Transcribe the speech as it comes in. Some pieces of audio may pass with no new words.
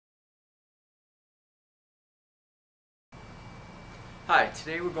Hi,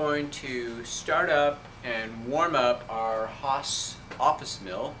 today we're going to start up and warm up our Haas office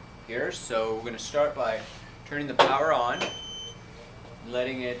mill here. So we're going to start by turning the power on,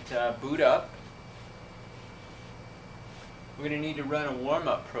 letting it boot up. We're going to need to run a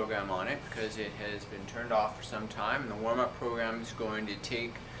warm-up program on it because it has been turned off for some time, and the warm-up program is going to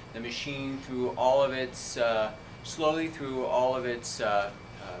take the machine through all of its, slowly through all of its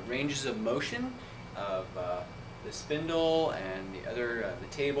ranges of motion of the spindle and the other, the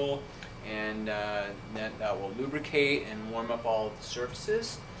table, and that will lubricate and warm up all of the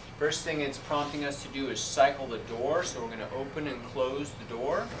surfaces. First thing it's prompting us to do is cycle the door, so we're going to open and close the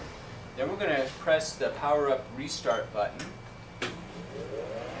door. Then we're going to press the power up restart button, and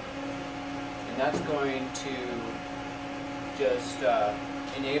that's going to just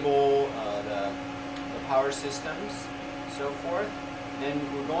enable the power systems, so forth. Then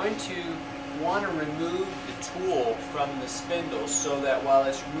we're going to want to remove the tool from the spindle so that while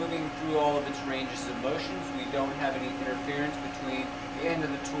it's moving through all of its ranges of motions, we don't have any interference between the end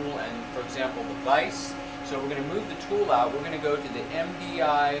of the tool and, for example, the vise. So we're going to move the tool out. We're going to go to the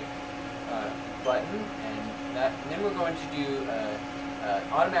MDI button, and then we're going to do an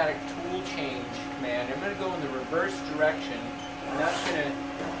automatic tool change command. I'm going to go in the reverse direction, and that's going to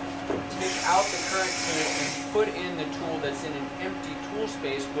take out the current tool and put in the tool that's in an empty tool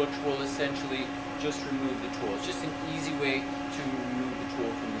space, which will essentially just remove the tool. It's just an easy way to remove the tool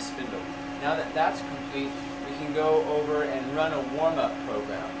from the spindle. Now that that's complete, we can go over and run a warm-up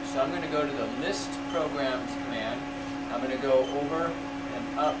program. So I'm going to go to the list programs command. I'm going to go over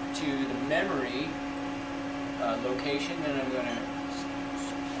and up to the memory location, and I'm going to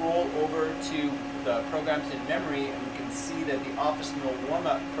scroll over to the programs in memory, and we can see that the Office Mill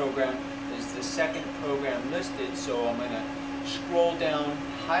warm-up program is the second program listed. So I'm going to scroll down,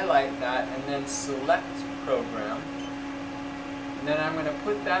 highlight that, and then select program. And then I'm going to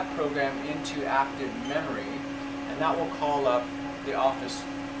put that program into active memory, and that will call up the Office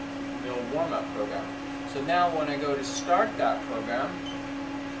Mill warm-up program. So now when I go to start that program,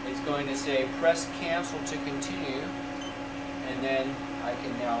 it's going to say press cancel to continue, and then I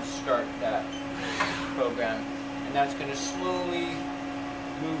can now start that program, and that's going to slowly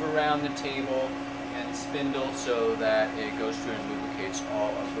move around the table and spindle so that it goes through and lubricates all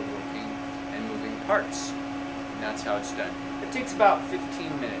of the working and moving parts. And that's how it's done. It takes about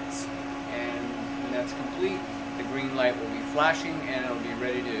 15 minutes, and when that's complete, the green light will be flashing and it'll be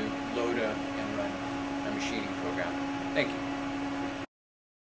ready to load and run a machining program. Thank you.